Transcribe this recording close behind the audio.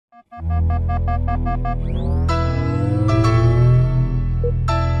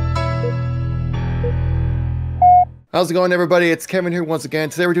How's it going, everybody? It's Kevin here once again.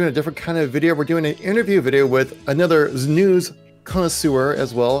 Today we're doing a different kind of video. We're doing an interview video with another news connoisseur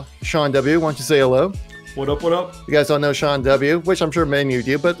as well, Sean W. Why don't you say hello? What up, what up? You guys don't know Sean W., which I'm sure many of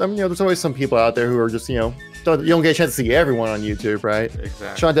you do, but there's always some people out there who are just, you don't get a chance to see everyone on YouTube, right?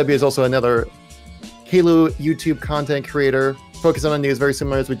 Exactly. Sean W. is also another Halo YouTube content creator, focusing on news, very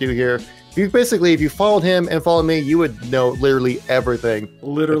similar as we do here. If you followed him and followed me, you would know literally everything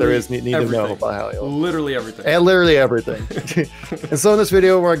there is need to know about Halo. Literally everything. And literally everything. And so in this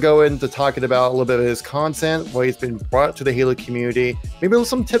video, we're going to talking about a little bit of his content, what he's been brought to the Halo community, maybe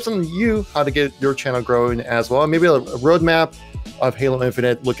some tips on you, how to get your channel growing as well, maybe a roadmap of Halo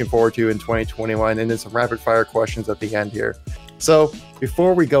Infinite looking forward to in 2021, and then some rapid fire questions at the end here. So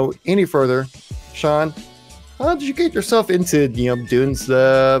before we go any further, Sean, how did you get yourself into doing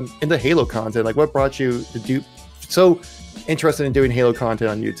into Halo content? Like, what brought you to do so interested in doing Halo content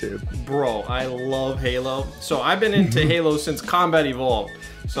on YouTube? Bro, I love Halo. So I've been into Halo since Combat Evolved.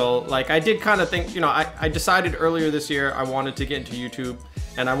 So like I did kind of think, I decided earlier this year I wanted to get into YouTube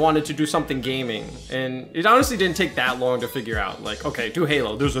and I wanted to do something gaming. And it honestly didn't take that long to figure out, like, okay, do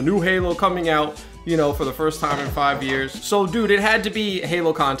Halo. There's a new Halo coming out, for the first time in 5 years. So dude, it had to be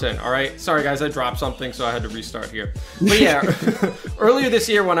Halo content, all right? Sorry guys, I dropped something, so I had to restart here. But yeah, earlier this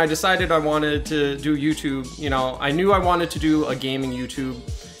year when I decided I wanted to do YouTube, I knew I wanted to do a gaming YouTube.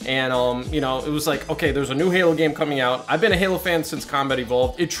 And, it was like, okay, there's a new Halo game coming out. I've been a Halo fan since Combat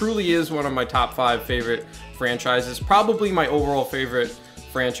Evolved. It truly is one of my top 5 favorite franchises. Probably my overall favorite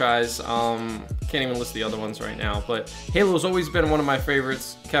franchise. Can't even list the other ones right now, but Halo's always been one of my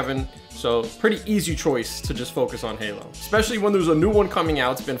favorites, Kevin. So pretty easy choice to just focus on Halo, especially when there's a new one coming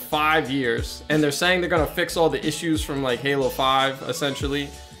out. It's been 5 years and they're saying they're gonna fix all the issues from like Halo 5 essentially.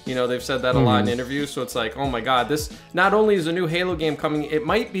 They've said that a lot in interviews, so it's like, oh my god, this not only is a new Halo game coming, it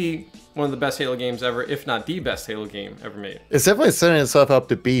might be one of the best Halo games ever, if not the best Halo game ever made. It's definitely setting itself up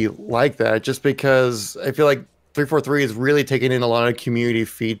to be like that, just because I feel like 343 is really taking in a lot of community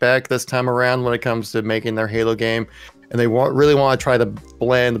feedback this time around when it comes to making their Halo game. And they really want to try to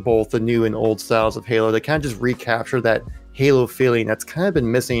blend both the new and old styles of Halo. They kind of just recapture that Halo feeling that's kind of been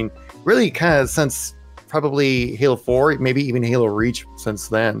missing really kind of since probably Halo 4, maybe even Halo Reach since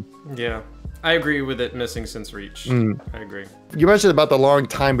then. Yeah, I agree with it missing since Reach. I agree. You mentioned about the long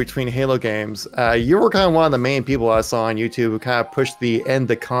time between Halo games. You were kind of one of the main people I saw on YouTube who kind of pushed the end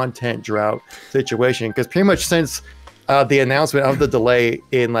the content drought situation, because pretty much since the announcement of the delay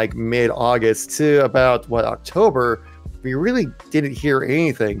in like mid-August to about October, we really didn't hear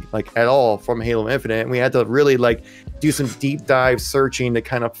anything like at all from Halo Infinite, and we had to really like do some deep dive searching to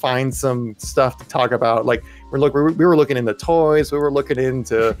kind of find some stuff to talk about. Like we were looking into toys, we were looking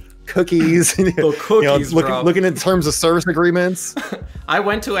into cookies, the cookies, looking in terms of service agreements. I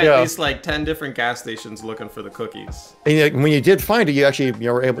went to at least like 10 different gas stations looking for the cookies. And when you did find it, you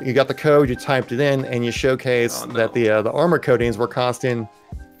got the code, you typed it in, and you showcased that the armor coatings were costing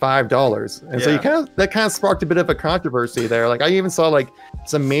 $5, and so that kind of sparked a bit of a controversy there. Like I even saw like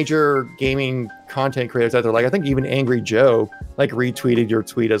some major gaming content creators out there, like I think even Angry Joe like retweeted your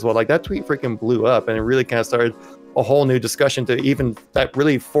tweet as well. Like that tweet freaking blew up, and it really kind of started a whole new discussion to even that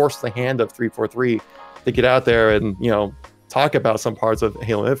really forced the hand of 343 to get out there and talk about some parts of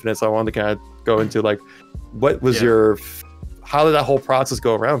Halo Infinite. So I wanted to kind of go into like what was how did that whole process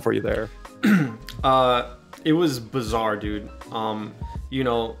go around for you there? It was bizarre, dude.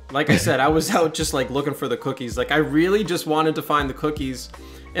 Like I said, I was out just like looking for the cookies. Like I really just wanted to find the cookies.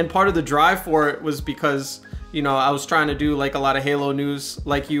 And part of the drive for it was because, I was trying to do like a lot of Halo news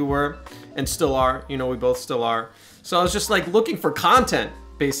like you were and still are, we both still are. So I was just like looking for content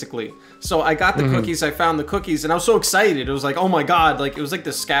basically. So I got the cookies, I found the cookies, and I was so excited. It was like, oh my God, like it was like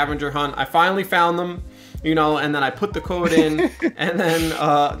the scavenger hunt. I finally found them. And then I put the code in, and then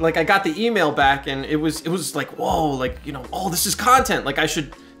like I got the email back, and it was like, whoa, like oh, this is content. Like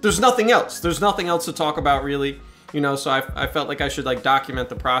there's nothing else to talk about really, so I felt like I should like document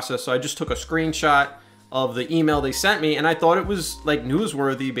the process. So I just took a screenshot of the email they sent me, and I thought it was like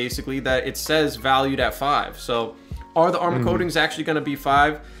newsworthy basically that it says valued at 5. So are the armor coatings actually going to be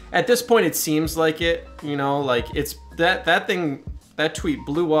 5? At this point it seems like it, like it's that tweet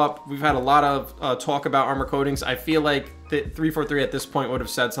blew up. We've had a lot of talk about armor coatings. I feel like that 343 at this point would have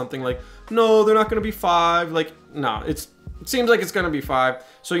said something like, no, they're not going to be 5. Like, no, it seems like it's going to be 5.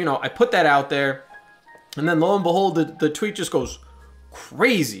 So, I put that out there, and then lo and behold, the tweet just goes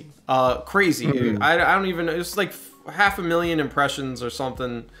crazy. Crazy. I don't even, it's like 500,000 impressions or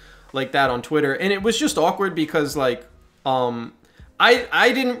something like that on Twitter. And it was just awkward because like,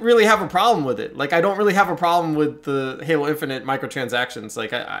 I didn't really have a problem with it. Like, I don't really have a problem with the Halo Infinite microtransactions.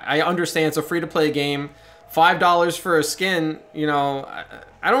 Like, I understand it's a free-to-play game. $5 for a skin, you know,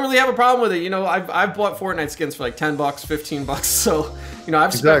 I don't really have a problem with it. You know, I've bought Fortnite skins for like 10 bucks, 15 bucks. So, you know,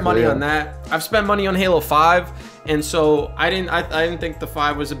 I've spent money on that. I've spent money on Halo 5. And so I didn't think the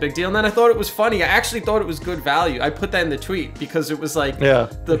 5 was a big deal. And then I thought it was funny. I actually thought it was good value. I put that in the tweet because it was like,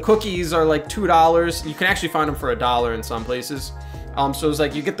 the cookies are like $2. You can actually find them for $1 in some places. So it was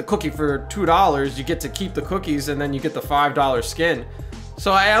like, you get the cookie for $2, you get to keep the cookies, and then you get the $5 skin.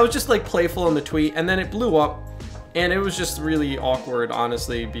 So I was just like playful in the tweet, and then it blew up. And it was just really awkward,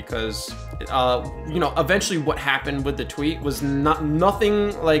 honestly, because, you know, eventually what happened with the tweet was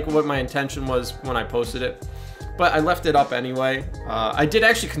nothing like what my intention was when I posted it. But I left it up anyway. I did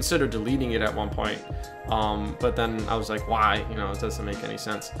actually consider deleting it at one point. But then I was like, why? You know, it doesn't make any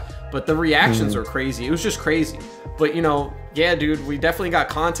sense. But the reactions were crazy. It was just crazy. But, you know, yeah, dude, we definitely got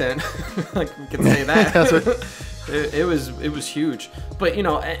content. Like, we can say that. It was huge. But, you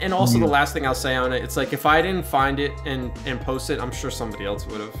know, and also the last thing I'll say on it, it's like, if I didn't find it and post it, I'm sure somebody else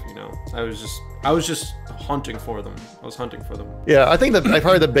would have, you know. I was just hunting for them. I was hunting for them. Yeah, I think that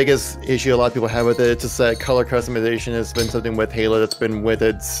probably the biggest issue a lot of people have with it is just that color customization has been something with Halo that's been with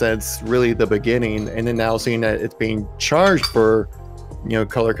it since really the beginning, and then now seeing that it's being charged for, you know,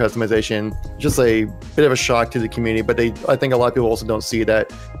 color customization, just a bit of a shock to the community. But I think a lot of people also don't see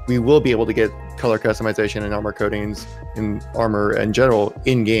that we will be able to get color customization and armor coatings and armor in general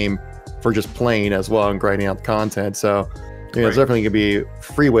in game for just playing as well and grinding out content. So, you know, there's definitely gonna be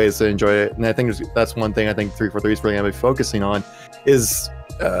free ways to enjoy it, and I think that's one thing I think 343 is really gonna be focusing on is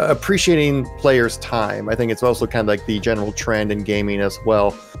appreciating players' time. I think it's also kind of like the general trend in gaming as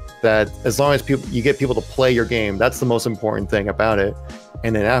well, that as long as you get people to play your game, that's the most important thing about it.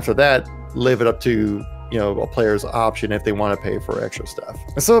 And then after that, live it up to, you know, a player's option if they want to pay for extra stuff.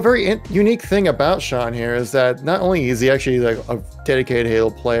 And so a very unique thing about Sean here is that not only is he actually like a dedicated Halo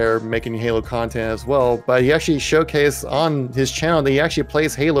player making Halo content as well, but he actually showcased on his channel that he actually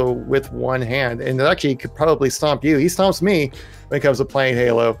plays Halo with one hand, and it actually could probably stomp you. He stomps me when it comes to playing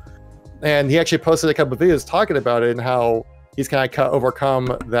Halo. And he actually posted a couple of videos talking about it and how he's kind of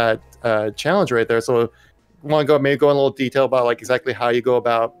overcome that challenge right there. So I want to maybe go in a little detail about like exactly how you go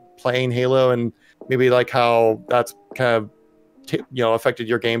about playing Halo, and maybe like how that's kind of you know, affected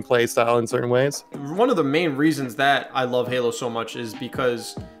your gameplay style in certain ways. One of the main reasons that I love Halo so much is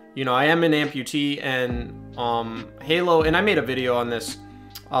because, you know, I am an amputee, and Halo, and I made a video on this,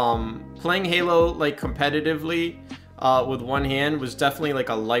 playing Halo like competitively with one hand was definitely like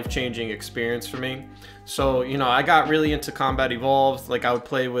a life-changing experience for me. So, you know, I got really into Combat Evolved. Like, I would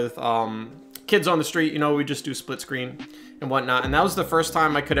play with kids on the street, you know, we just do split screen and whatnot. And that was the first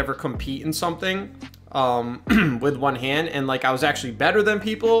time I could ever compete in something with one hand. And like, I was actually better than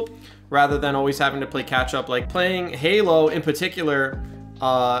people rather than always having to play catch up. Like, playing Halo in particular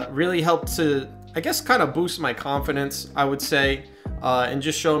really helped to, I guess, kind of boost my confidence, I would say, and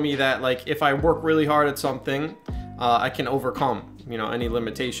just show me that like, if I work really hard at something, I can overcome, you know, any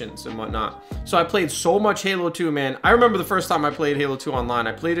limitations and whatnot. So I played so much Halo 2, man. I remember the first time I played Halo 2 online,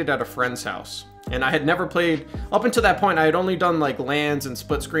 I played it at a friend's house. And I had never played, up until that point, I had only done like LANs and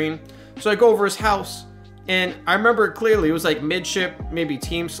split screen. So I go over his house, and I remember it clearly. It was like midship, maybe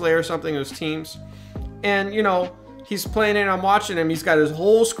Team Slayer or something. It was teams. And, you know, he's playing it, and I'm watching him. He's got his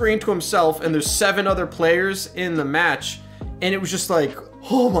whole screen to himself, and there's 7 other players in the match. And it was just like,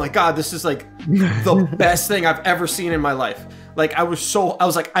 oh my God, this is like the best thing I've ever seen in my life. Like, I was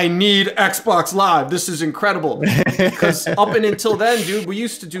like, I need Xbox Live. This is incredible. Because up and until then, dude, we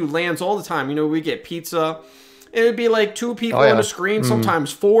used to do LANs all the time. You know, we get pizza. It would be like 2 people on a screen,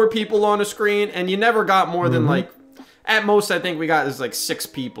 sometimes 4 people on a screen. And you never got more than like, at most, I think we got is like 6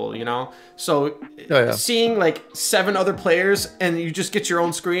 people, you know? So seeing like 7 other players, and you just get your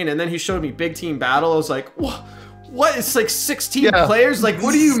own screen. And then he showed me Big Team Battle. I was like, what? It's like 16 players? Like,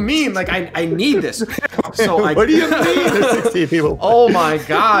 what do you mean? Like, I need this. So what do you mean there's 16 people? Oh my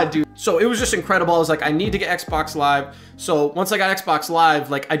God, dude. So it was just incredible. I was like, I need to get Xbox Live. So once I got Xbox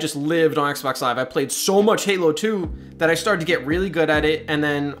Live, like, I just lived on Xbox Live. I played so much Halo 2 that I started to get really good at it. And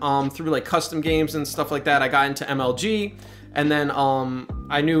then through like custom games and stuff like that, I got into MLG. And then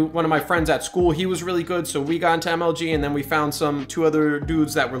I knew one of my friends at school, he was really good. So we got into MLG, and then we found 2 other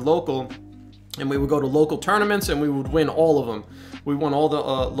dudes that were local. And we would go to local tournaments, and we would win all of them. We won all the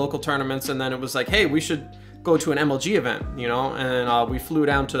local tournaments, and then it was like, hey, we should go to an MLG event, you know? And we flew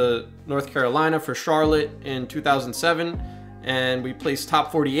down to North Carolina for Charlotte in 2007, and we placed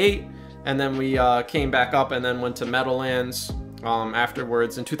top 48, and then we came back up and then went to Meadowlands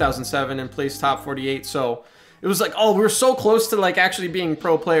afterwards in 2007 and placed top 48. So it was like, oh, we were so close to like actually being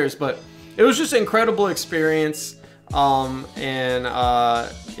pro players, but it was just an incredible experience. It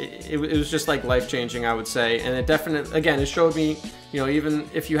was just like life-changing, I would say. And it definitely, again, it showed me, you know, even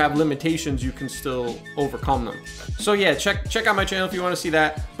if you have limitations, you can still overcome them. So yeah, check out my channel if you want to see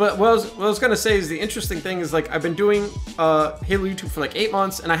that. But what I was gonna say is, the interesting thing is, like, I've been doing Halo YouTube for like 8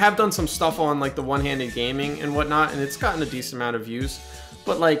 months, and I have done some stuff on like the one-handed gaming and whatnot, and it's gotten a decent amount of views.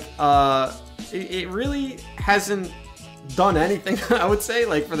 But like, it really hasn't done anything, I would say,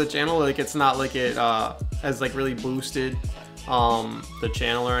 like, for the channel. Like, it's not like it has like really boosted the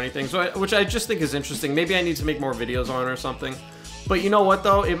channel or anything, so which I just think is interesting. Maybe I need to make more videos on it or something. But you know what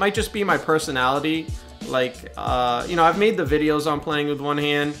though, it might just be my personality. Like, you know, I've made the videos on playing with one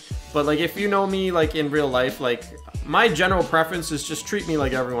hand, but like, if you know me like in real life, like, my general preference is just treat me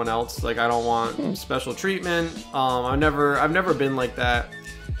like everyone else. Like, I don't want special treatment. I've never been like that,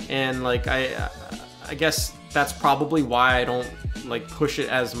 and like, I guess that's probably why I don't like push it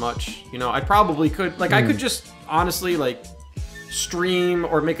as much. You know, I probably could, like, I could just honestly like stream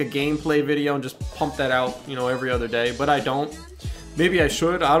or make a gameplay video and just pump that out, you know, every other day, but I don't. Maybe I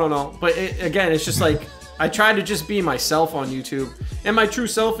should, I don't know. But again, it's just like, I try to just be myself on YouTube, and my true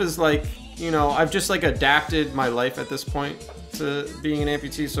self is like, you know, I've just like adapted my life at this point to being an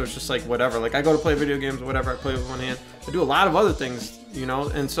amputee, so it's just like whatever. Like, I go to play video games, whatever, I play with one hand. I do a lot of other things, you know,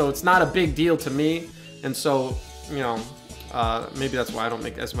 and so it's not a big deal to me. And so, you know, maybe that's why I don't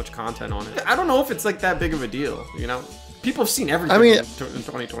make as much content on it. I don't know if it's like that big of a deal, you know? People have seen everything, I mean, in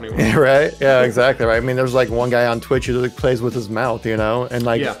 2021. Right? Yeah, exactly. Right. I mean, there's like one guy on Twitch who like plays with his mouth, you know, and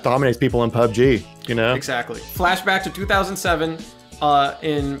like dominates people in PUBG, you know? Exactly. Flashback to 2007 in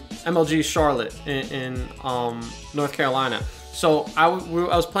MLG Charlotte in North Carolina. So I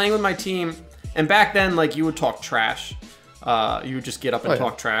was playing with my team, and back then, like, you would talk trash. You would just get up and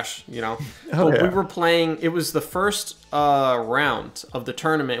talk trash, you know? We were playing, it was the first round of the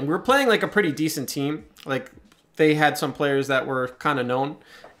tournament, and we were playing like a pretty decent team. Like, they had some players that were kind of known,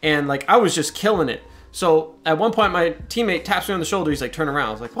 and like, I was just killing it. So at one point, my teammate taps me on the shoulder. He's like, turn around.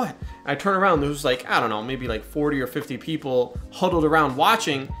 I was like, what? I turn around, there was like, I don't know, maybe like 40 or 50 people huddled around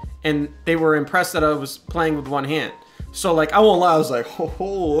watching, and they were impressed that I was playing with one hand. So like, I won't lie, I was like,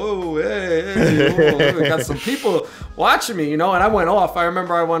 oh, hey, we got some people watching me, you know? And I went off. I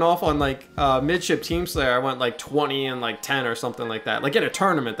remember I went off on like midship team slayer. I went like 20 and like 10 or something like that. Like, in a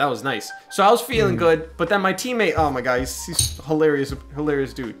tournament, that was nice. So I was feeling good. But then my teammate, oh my God, he's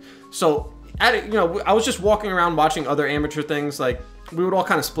hilarious dude. So you know, I was just walking around watching other amateur things. Like, we would all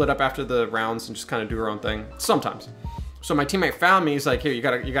kind of split up after the rounds and just kind of do our own thing sometimes. So my teammate found me. He's like, here, you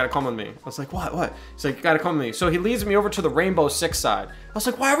gotta come with me. I was like, what? He's like, you gotta come with me. So he leads me over to the Rainbow Six side. I was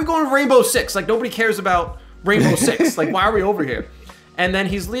like, why are we going to Rainbow Six? Like, nobody cares about Rainbow Six. Like, why are we over here? And then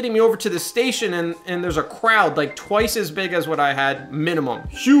he's leading me over to the station, and there's a crowd like twice as big as what I had minimum.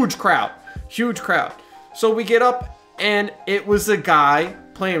 Huge crowd. So we get up, and it was a guy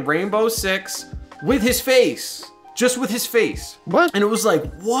playing Rainbow Six with his face. Just with his face. What? And it was like,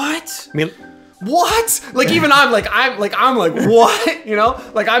 what? I mean, what? Like, even I'm like, what? You know,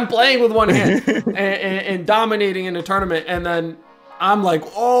 like, I'm playing with one hand and dominating in a tournament, and then I'm like,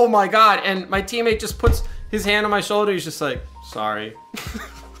 oh my God. And my teammate just puts his hand on my shoulder. He's just like, sorry.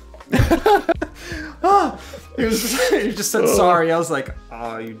 He just said sorry. I was like,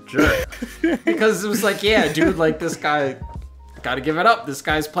 oh, you jerk. Because it was like, yeah, dude, like, this guy, gotta give it up. This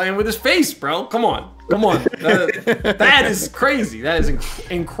guy's playing with his face, bro. Come on. That is crazy. That is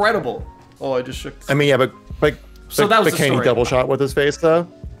incredible. Oh, I just shook. I mean, yeah, but so that was can he double shot with his face though?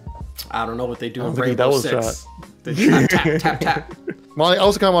 I don't know what they do in Rainbow Six. They tap. Well, I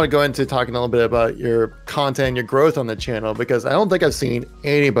also kind of want to go into talking a little bit about your content, your growth on the channel, because I don't think I've seen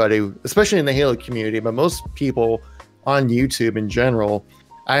anybody, especially in the Halo community, but most people on YouTube in general,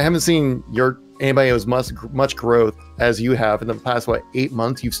 I haven't seen anybody who has much growth as you have in the past, 8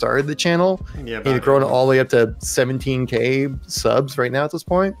 months you've started the channel. Yeah, you've grown all the way up to 17K subs right now at this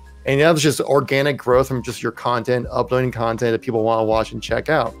point. And now it's just organic growth from just your content, uploading content that people want to watch and check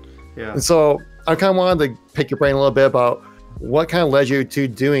out. Yeah. And so I kind of wanted to pick your brain a little bit about what kind of led you to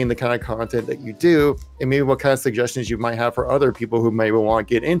doing the kind of content that you do, and maybe what kind of suggestions you might have for other people who maybe want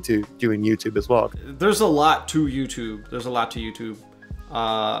to get into doing YouTube as well. There's a lot to YouTube.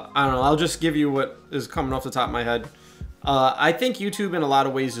 I don't know. I'll just give you what is coming off the top of my head. I think YouTube in a lot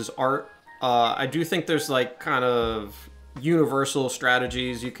of ways is art. I do think there's like kind of universal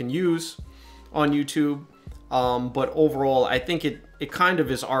strategies you can use on YouTube, but overall I think it kind of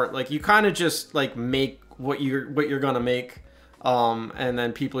is art. Like, you kind of just like make what you're gonna make, and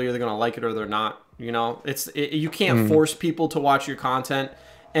then people are either gonna like it or they're not, you know. You can't force people to watch your content,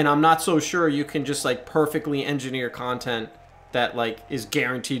 And I'm not so sure you can just like perfectly engineer content that like is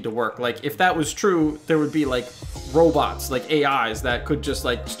guaranteed to work. Like if that was true, there would be like robots, like AIs that could just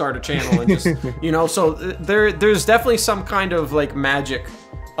like start a channel and just, you know, so there's definitely some kind of like magic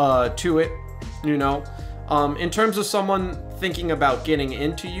to it, you know. In terms of someone thinking about getting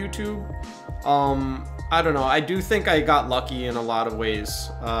into YouTube, I don't know. I do think I got lucky in a lot of ways.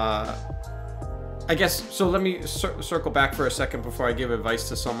 I guess, so let me circle back for a second before I give advice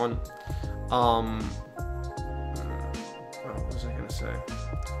to someone. What was I gonna say?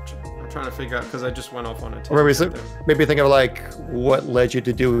 I'm trying to figure out, because I just went off on a tangent. Maybe think of like what led you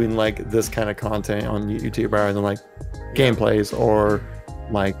to doing like this kind of content on YouTube rather than like gameplays or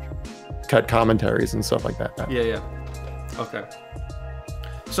like cut commentaries and stuff like that. Yeah. Okay.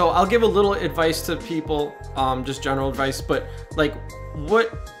 So I'll give a little advice to people, just general advice, but like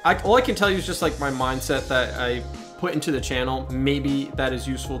all I can tell you is just like my mindset that I put into the channel. Maybe that is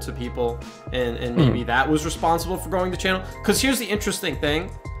useful to people, and maybe that was responsible for growing the channel. Because here's the interesting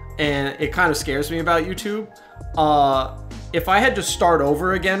thing, and it kind of scares me about YouTube. If I had to start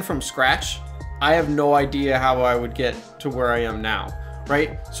over again from scratch, I have no idea how I would get to where I am now,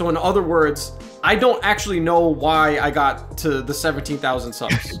 right? So in other words, I don't actually know why I got to the 17,000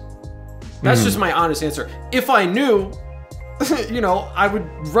 subs. That's just my honest answer. If I knew, you know, I would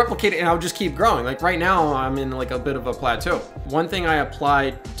replicate it and I would just keep growing. Like right now, I'm in like a bit of a plateau. One thing I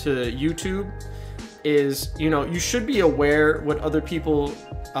applied to YouTube is, you know, you should be aware what other people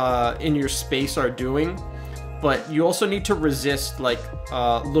in your space are doing, but you also need to resist like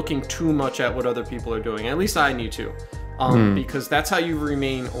looking too much at what other people are doing. At least I need to, because that's how you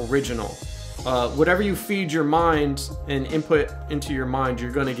remain original. Whatever you feed your mind and input into your mind,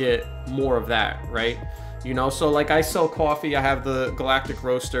 you're gonna get more of that, right? You know, so like I sell coffee, I have the Galactic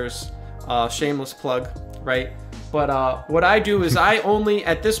Roasters, shameless plug, right? But what I do is I only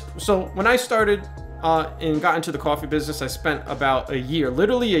so when I started and got into the coffee business, I spent about a year,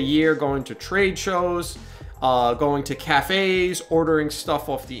 literally a year, going to trade shows, going to cafes, ordering stuff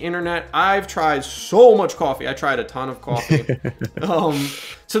off the internet. I've tried so much coffee. I tried a ton of coffee.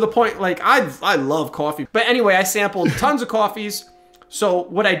 To the point, like, I love coffee. But anyway, I sampled tons of coffees. So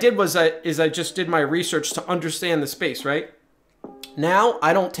what I did was I just did my research to understand the space, right? Now,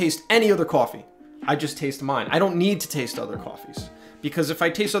 I don't taste any other coffee. I just taste mine. I don't need to taste other coffees. Because if I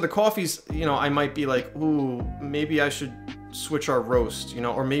taste other coffees, you know, I might be like, ooh, maybe I should switch our roast, you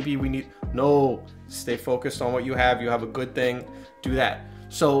know, or maybe we need... No, stay focused on what you have. You have a good thing, do that.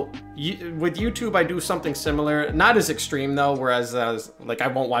 So with YouTube, I do something similar, not as extreme though, whereas like I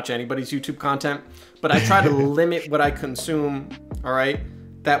won't watch anybody's YouTube content, but I try to limit what I consume, all right?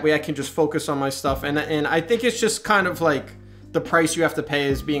 That way I can just focus on my stuff. And I think it's just kind of like the price you have to pay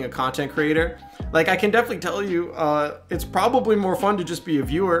as being a content creator. Like I can definitely tell you, it's probably more fun to just be a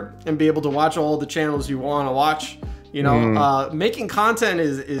viewer and be able to watch all the channels you want to watch. You know, making content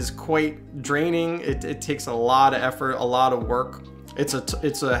is quite draining. It takes a lot of effort, a lot of work. It's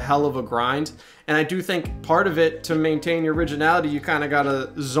a hell of a grind. And I do think part of it, to maintain your originality, you kind of got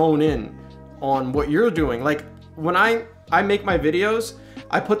to zone in on what you're doing. Like when I make my videos,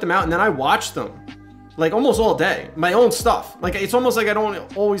 I put them out and then I watch them like almost all day, my own stuff. Like it's almost like I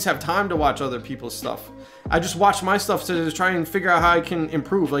don't always have time to watch other people's stuff. I just watch my stuff to try and figure out how I can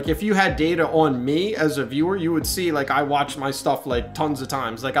improve. Like if you had data on me as a viewer, you would see like I watch my stuff like tons of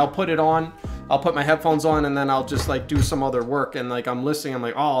times. Like I'll put it on, I'll put my headphones on, and then I'll just like do some other work, and like I'm listening, I'm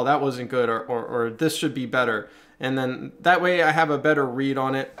like, oh, that wasn't good, or this should be better. And then that way I have a better read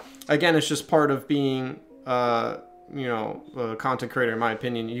on it. Again, it's just part of being you know, a content creator, in my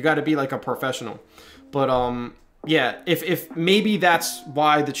opinion. You got to be like a professional. But yeah, if maybe that's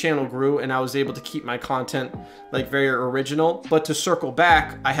why the channel grew and I was able to keep my content like very original. But to circle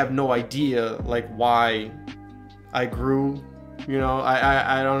back, I have no idea like why I grew. You know,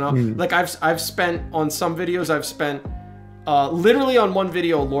 I don't know. Like I've spent on some videos, I've spent literally on one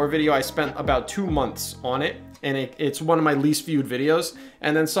video, a lore video, I spent about 2 months on it. And it's one of my least viewed videos.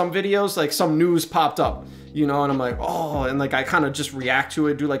 And then some videos, like some news popped up, you know, and I'm like, oh, and like I kind of just react to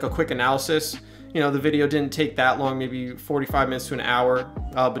it, do like a quick analysis. You know, the video didn't take that long, maybe 45 minutes to an hour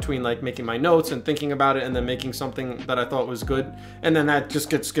between like making my notes and thinking about it and then making something that I thought was good. And then that just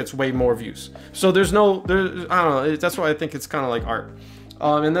gets way more views. So I don't know, that's why I think it's kind of like art.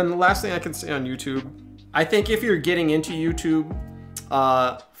 And then the last thing I can say on YouTube, I think if you're getting into YouTube,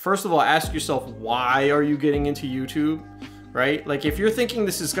 first of all, ask yourself, why are you getting into YouTube, right? Like if you're thinking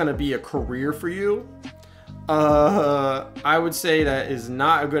this is gonna be a career for you, I would say that is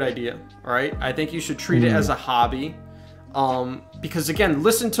not a good idea, all right? I think you should treat it as a hobby, because again,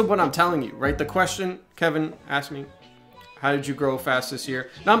 listen to what I'm telling you, right? The question Kevin asked me, How did you grow fast this year?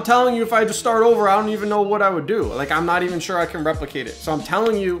 Now I'm telling you, if I just start over, I don't even know what I would do. Like, I'm not even sure I can replicate it. So I'm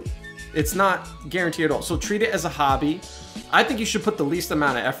telling you, it's not guaranteed at all. So treat it as a hobby. I think you should put the least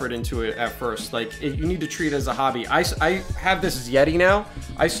amount of effort into it at first. Like, you need to treat it as a hobby. I have this Yeti now.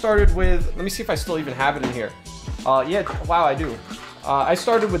 I started with, let me see if I still even have it in here. Yeah, wow, I do. I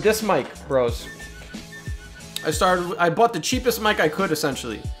started with this mic, bros. I bought the cheapest mic I could,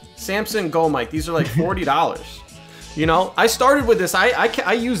 essentially. Samson Go mic. These are like $40. You know, I started with this.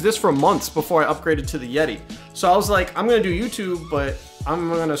 I used this for months before I upgraded to the Yeti. So I was like, I'm gonna do YouTube, but I'm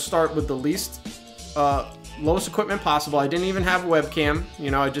gonna start with the least, lowest equipment possible. I didn't even have a webcam.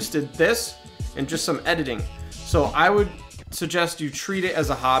 You know, I just did this and just some editing. So I would suggest you treat it as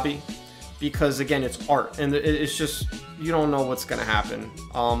a hobby, because again, it's art, and it's just, you don't know what's gonna happen.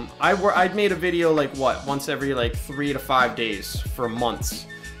 I made a video like once every like 3 to 5 days for months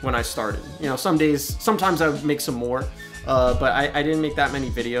when I started. You know, some days, sometimes I would make some more, but I didn't make that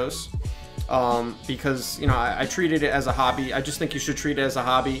many videos because, you know, I treated it as a hobby. I just think you should treat it as a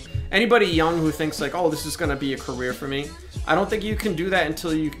hobby. Anybody young who thinks like, oh, this is gonna be a career for me, I don't think you can do that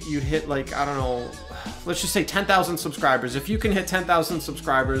until you hit like, I don't know, let's just say 10,000 subscribers. If you can hit 10,000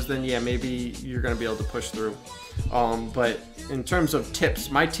 subscribers, then yeah, maybe you're gonna be able to push through. But in terms of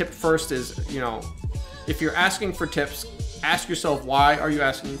tips, my tip first is, you know, if you're asking for tips, ask yourself, why are you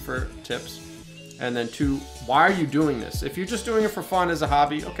asking for tips? And then 2, why are you doing this? If you're just doing it for fun as a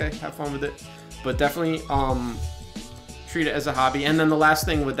hobby, okay, have fun with it. But definitely treat it as a hobby. And then the last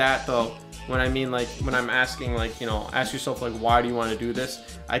thing with that though, when I'm asking, like, you know, ask yourself like, why do you want to do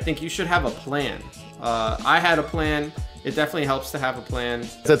this? I think you should have a plan. I had a plan. It definitely helps to have a plan.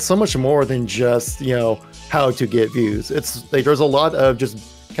 It's so much more than just, you know, how to get views. It's like, there's a lot of just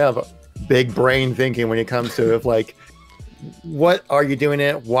kind of big brain thinking when it comes to it, like, what are you doing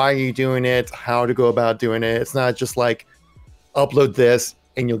it? Why are you doing it? How to go about doing it? It's not just like upload this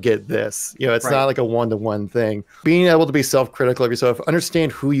and you'll get this. You know, it's not like a one-to-one thing. Being able to be self-critical of yourself,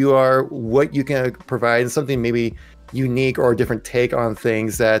 understand who you are, what you can provide, and something maybe unique or a different take on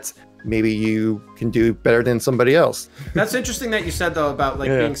things that maybe you can do better than somebody else. That's interesting that you said though about like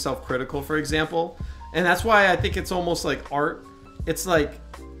being self-critical, for example. And that's why I think it's almost like art. It's like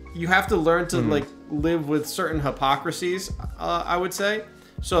you have to learn to like live with certain hypocrisies, I would say.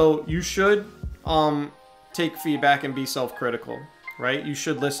 So you should take feedback and be self-critical, right? You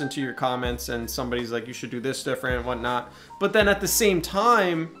should listen to your comments and somebody's like, you should do this different and whatnot. But then at the same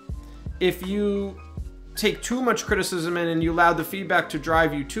time, if you take too much criticism in and you allow the feedback to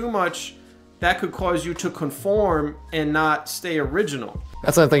drive you too much, that could cause you to conform and not stay original.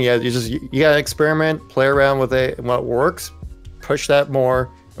 That's the thing. Yeah, you gotta experiment, play around with it, and what works, push that more.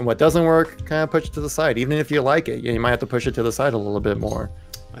 And what doesn't work, kind of push it to the side. Even if you like it, you might have to push it to the side a little bit more.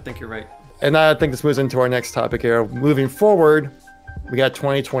 I think you're right. And I think this moves into our next topic here. Moving forward, we got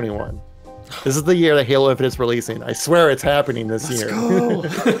 2021. This is the year that Halo Infinite's releasing. I swear it's happening this year. Go.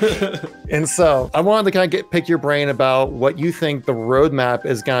 And so I wanted to kind of pick your brain about what you think the roadmap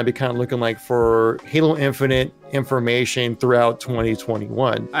is going to be kind of looking like for Halo Infinite information throughout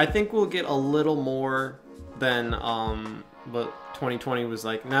 2021. I think we'll get a little more than what 2020 was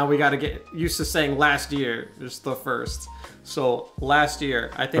like. Now we got to get used to saying last year is the first. So last year,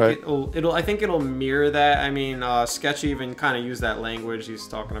 I think I think it'll mirror that. I mean, Sketch even kind of used that language. He's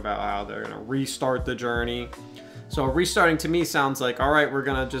talking about how they're gonna restart the journey. So restarting to me sounds like, all right, we're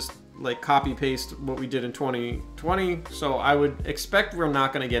gonna just like copy paste what we did in 2020. So I would expect we're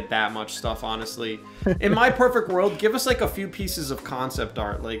not gonna get that much stuff, honestly. In my perfect world, give us like a few pieces of concept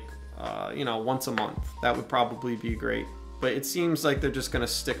art, like you know, once a month. That would probably be great. But it seems like they're just gonna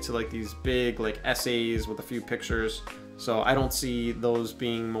stick to like these big like essays with a few pictures. So I don't see those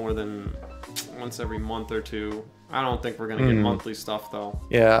being more than once every month or two. I don't think we're gonna get monthly stuff though.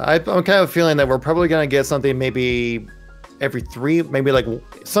 Yeah, I'm kind of feeling that we're probably gonna get something maybe every 3, maybe like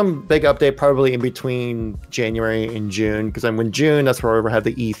some big update probably in between January and June. Because then when June, that's where we'll have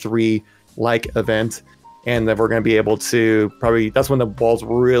the E3 like event. And then we're going to be able to probably, that's when the ball's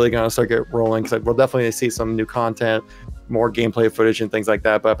really going to start get rolling, because we'll definitely see some new content, more gameplay footage and things like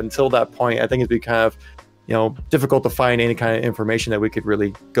that. But up until that point, I think it'd be kind of, you know, difficult to find any kind of information that we could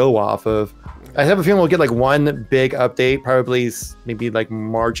really go off of. I have a feeling we'll get like one big update, probably maybe like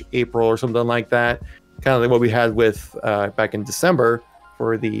March, April or something like that. Kind of like what we had with back in December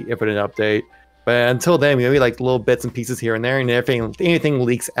for the Infinite update. But until then, maybe like little bits and pieces here and there. And if anything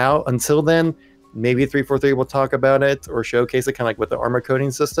leaks out until then, maybe 343 will talk about it or showcase it, kind of like with the armor coding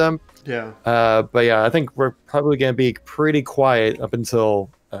system. Yeah. But yeah, I think we're probably going to be pretty quiet up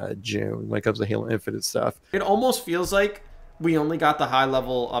until June when it comes to Halo Infinite stuff. It almost feels like we only got the high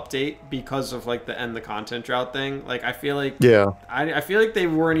level update because of like the end the content drought thing. Like I feel like I feel like they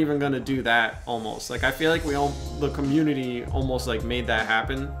weren't even gonna do that almost. Like I feel like the community almost like made that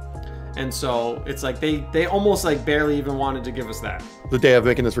happen. And so it's like they almost like barely even wanted to give us that. The day of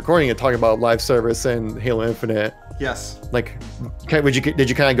making this recording and talking about live service and Halo Infinite. Yes. Like, did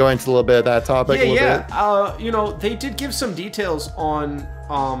you kind of go into a little bit of that topic? Yeah. You know, they did give some details on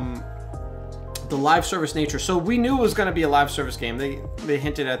the live service nature. So we knew it was going to be a live service game. They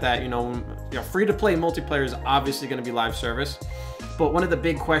hinted at that. You know, free to play multiplayer is obviously going to be live service. But one of the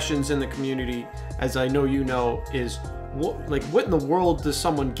big questions in the community, as I know you know, is what in the world does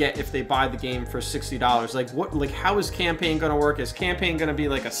someone get if they buy the game for $60? Like how is campaign going to work? Is campaign going to be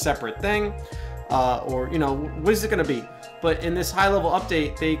like a separate thing? Or, you know, what is it going to be? But in this high level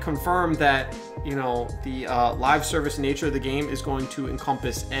update, they confirmed that, you know, the live service nature of the game is going to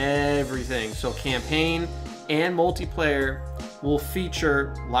encompass everything. So campaign and multiplayer will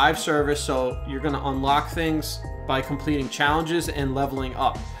feature live service. So you're going to unlock things by completing challenges and leveling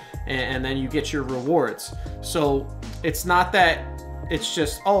up. And then you get your rewards. So it's not that it's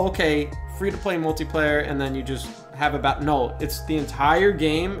just, oh, okay, free to play multiplayer and then you just have no, it's the entire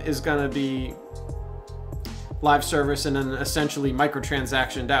game is going to be live service and then essentially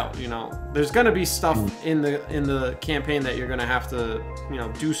microtransactioned out. You know, there's going to be stuff in the campaign that you're going to have to, you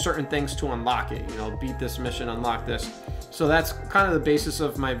know, do certain things to unlock it, you know, beat this mission, unlock this. So that's kind of the basis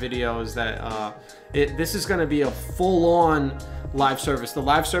of my video, is that this is going to be a full-on live service. The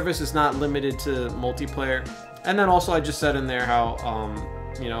live service is not limited to multiplayer. And then also I just said in there how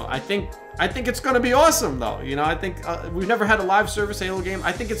you know, I think it's going to be awesome though. You know, I think we've never had a live service Halo game.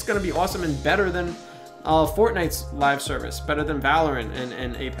 I think it's going to be awesome and better than Fortnite's live service, better than Valorant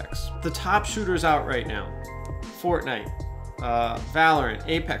and Apex. The top shooters out right now: Fortnite, Valorant,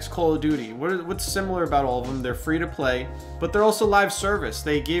 Apex, Call of Duty. What's similar about all of them? They're free to play, but they're also live service.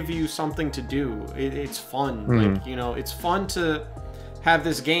 They give you something to do. It's fun. Like, you know, it's fun to have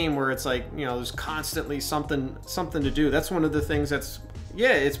this game where it's like, you know, there's constantly something to do. That's one of the things that's,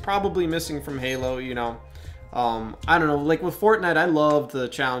 yeah, it's probably missing from Halo. You know, I don't know. Like with Fortnite, I loved the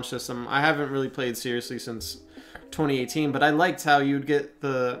challenge system. I haven't really played seriously since 2018, but I liked how you'd get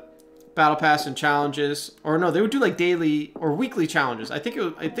the battle pass and challenges, or no, they would do like daily or weekly challenges. I think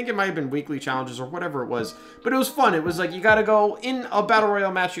it might have been weekly challenges or whatever it was, but it was fun. It was like, you got to go in a battle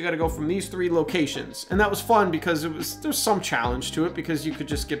royale match, you got to go from these 3 locations, and that was fun because there's some challenge to it, because you could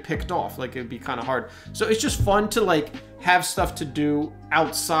just get picked off. Like, it'd be kind of hard. So it's just fun to like have stuff to do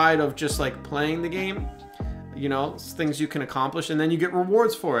outside of just like playing the game. You know, things you can accomplish, and then you get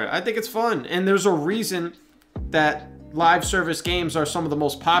rewards for it. I think it's fun, and there's a reason that live service games are some of the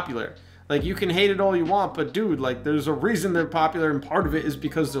most popular. Like, you can hate it all you want, but dude, like, there's a reason they're popular, and part of it is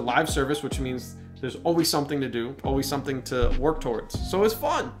because they're live service, which means there's always something to do, always something to work towards. So it's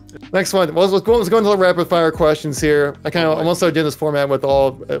fun. Next one. Let's go into the rapid fire questions here. I'm also doing this format with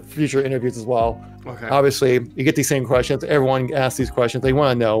all future interviews as well. Okay. Obviously, you get these same questions. Everyone asks these questions. They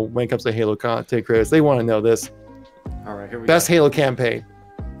want to know when it comes to Halo content creators. They want to know this. All right, here we go. Best Halo campaign.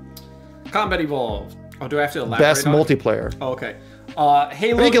 Combat Evolved. Oh, do I have to elaborate? Best multiplayer. Oh, okay.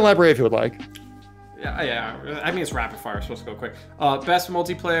 Halo. But you can elaborate if you would like. Yeah. I mean, it's rapid fire. It's supposed to go quick. Best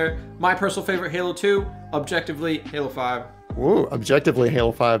multiplayer. My personal favorite, Halo 2. Objectively, Halo 5. Ooh, objectively,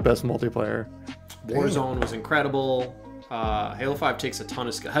 Halo 5 best multiplayer. Warzone was incredible. Halo 5 takes a ton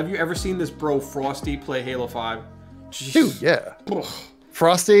of skill. Have you ever seen this bro Frosty play Halo 5? Jeez. Dude, yeah. Ugh.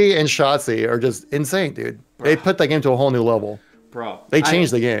 Frosty and Shotzi are just insane, dude. They put that game to a whole new level. Bro, they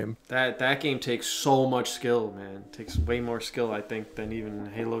changed the game. That game takes so much skill, man. It takes way more skill, I think, than even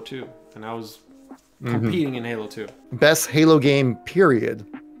Halo 2. And I was competing in Halo 2. Best Halo game, period.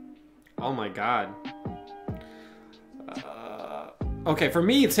 Oh my god. Okay, for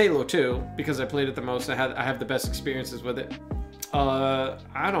me it's Halo 2 because I played it the most. I have the best experiences with it.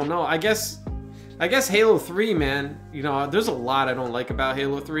 I don't know. I guess Halo 3, man. You know, there's a lot I don't like about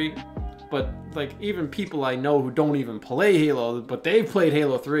Halo 3. But like, even people I know who don't even play Halo, but they've played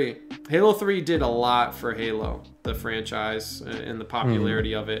Halo 3. Halo 3 did a lot for Halo, the franchise, and the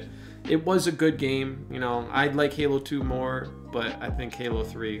popularity of it. It was a good game. You know, I'd like Halo 2 more, but I think Halo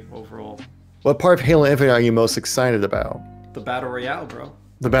 3 overall. What part of Halo Infinite are you most excited about? The Battle Royale, bro.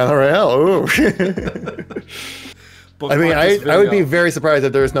 The Battle Royale, ooh. I mean, I would be very surprised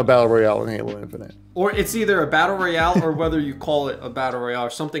if there's no Battle Royale in Halo Infinite. Or it's either a Battle Royale or whether you call it a Battle Royale or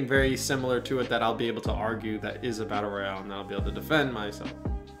something very similar to it that I'll be able to argue that is a Battle Royale, and I'll be able to defend my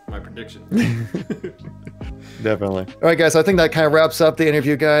prediction. Definitely. All right, guys, so I think that kind of wraps up the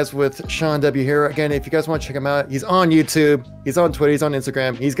interview, guys, with Sean W. here. Again, if you guys want to check him out, he's on YouTube, he's on Twitter, he's on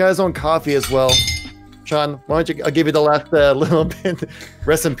Instagram. He's got his own coffee as well. Sean, why don't you? I'll give you the last little bit.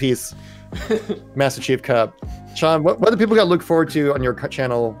 Rest in peace, Master Chief Cup. Sean, what do people got to look forward to on your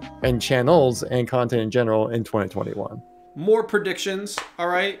channel and channels and content in general in 2021? More predictions. All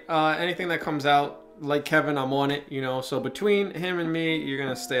right. Anything that comes out, like Kevin, I'm on it. You know, so between him and me, you're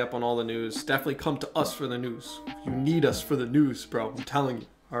gonna stay up on all the news. Definitely come to us for the news. You need us for the news, bro. I'm telling you.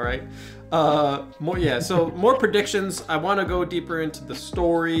 All right. So more predictions. I want to go deeper into the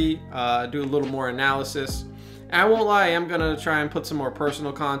story, do a little more analysis. And I won't lie, I'm gonna try and put some more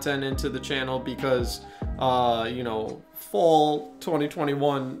personal content into the channel because you know, fall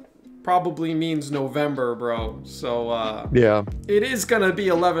 2021 probably means November, bro. So yeah, it is gonna be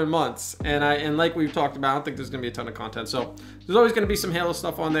 11 months, and like we've talked about, I don't think there's gonna be a ton of content. So there's always gonna be some Halo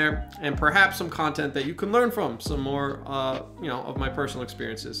stuff on there, and perhaps some content that you can learn from, some more you know, of my personal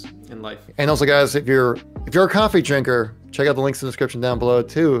experiences in life. And also, guys, if you're a coffee drinker, check out the links in the description down below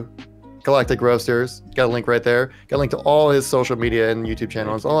too. Galactic Roasters, got a link right there. Got a link to all his social media and YouTube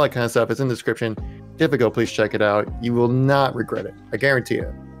channels, all that kind of stuff. It's in the description. If you go, please check it out. You will not regret it. I guarantee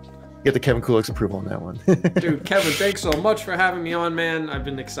it. Get the KevinKoolx approval on that one. Dude, Kevin, thanks so much for having me on, man. I've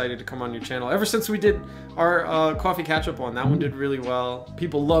been excited to come on your channel. Ever since we did our coffee catch-up on, that one did really well.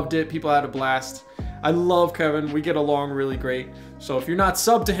 People loved it. People had a blast. I love Kevin. We get along really great. So if you're not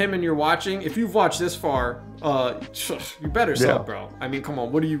subbed to him and you're watching, if you've watched this far, you better sub, bro. I mean, come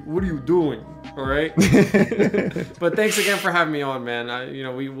on. What are you doing? All right. But thanks again for having me on, man. You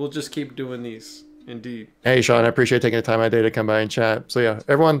know, we'll just keep doing these. Indeed. Hey, Sean, I appreciate taking the time out of day to come by and chat. So yeah,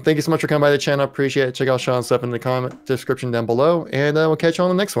 everyone, thank you so much for coming by the channel. Appreciate it. Check out Sean's stuff in the comment description down below, and we'll catch you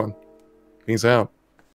on the next one. Peace out.